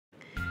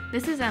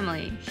This is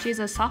Emily. She is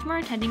a sophomore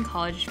attending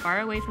college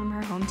far away from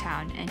her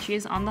hometown, and she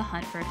is on the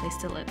hunt for a place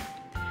to live.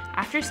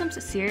 After some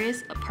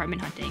serious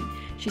apartment hunting,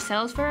 she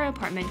settles for an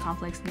apartment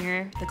complex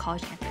near the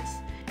college campus.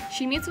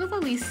 She meets with a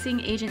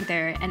leasing agent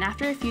there, and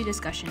after a few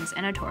discussions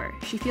and a tour,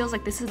 she feels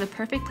like this is the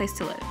perfect place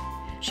to live.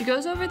 She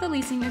goes over the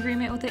leasing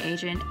agreement with the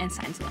agent and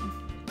signs one.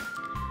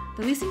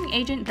 The leasing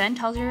agent then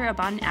tells her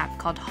about an app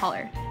called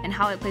Holler and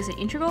how it plays an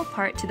integral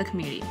part to the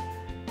community.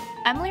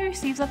 Emily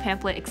receives a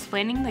pamphlet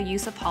explaining the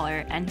use of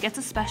Holler and gets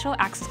a special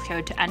access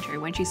code to enter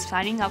when she's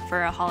signing up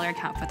for a Holler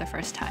account for the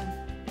first time.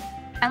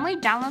 Emily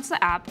downloads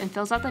the app and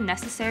fills out the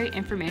necessary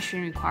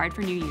information required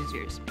for new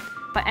users.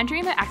 By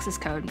entering the access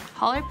code,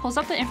 Holler pulls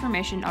up the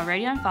information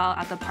already on file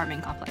at the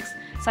apartment complex,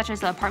 such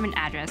as the apartment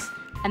address,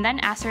 and then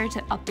asks her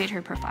to update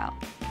her profile.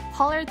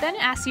 Holler then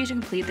asks you to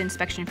complete the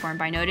inspection form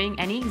by noting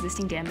any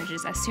existing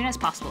damages as soon as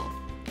possible.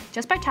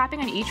 Just by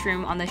tapping on each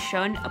room on the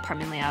shown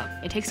apartment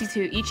layout, it takes you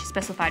to each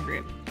specified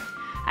room.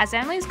 As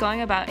Emily is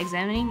going about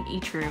examining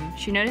each room,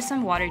 she noticed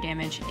some water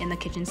damage in the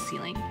kitchen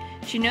ceiling.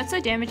 She notes the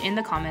damage in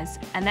the comments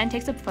and then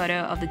takes a photo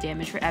of the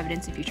damage for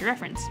evidence and future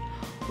reference.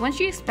 Once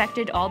she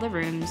inspected all the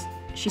rooms,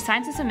 she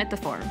signs to submit the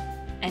form,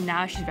 and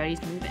now she's ready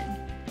to move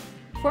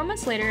in. 4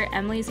 months later,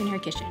 Emily is in her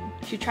kitchen.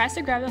 She tries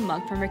to grab a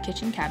mug from her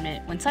kitchen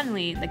cabinet when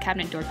suddenly the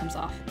cabinet door comes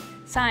off.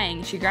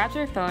 Sighing, she grabs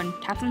her phone,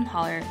 taps on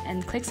Holler,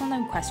 and clicks on the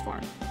request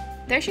form.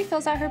 There she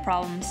fills out her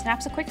problem,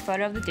 snaps a quick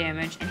photo of the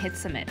damage, and hits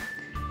submit.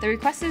 The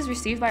request is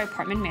received by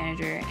apartment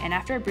manager, and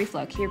after a brief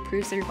look, he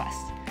approves the request.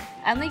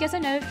 Emily gets a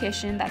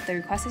notification that the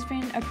request has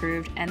been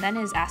approved and then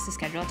is asked to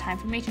schedule a time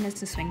for maintenance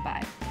to swing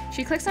by.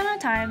 She clicks on a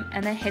time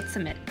and then hits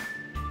submit.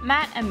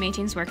 Matt, a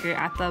maintenance worker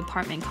at the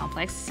apartment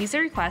complex, sees the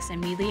request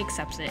and immediately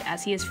accepts it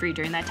as he is free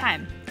during that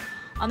time.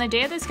 On the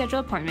day of the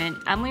scheduled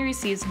appointment, Emily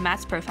receives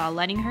Matt's profile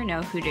letting her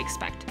know who to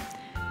expect.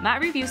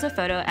 Matt reviews the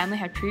photo Emily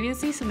had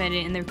previously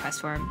submitted in the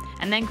request form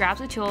and then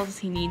grabs the tools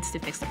he needs to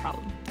fix the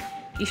problem.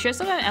 He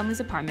shows up at Emily's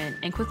apartment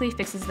and quickly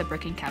fixes the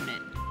broken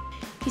cabinet.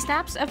 He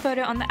snaps a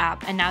photo on the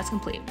app and now it's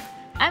complete.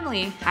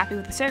 Emily, happy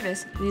with the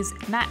service, leaves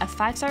Matt a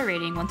 5-star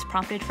rating once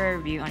prompted for a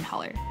review on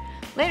Holler.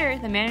 Later,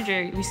 the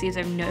manager receives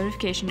a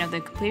notification of the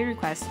completed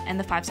request and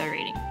the 5-star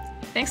rating.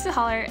 Thanks to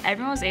Holler,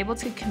 everyone was able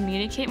to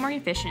communicate more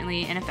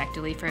efficiently and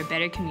effectively for a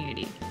better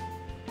community.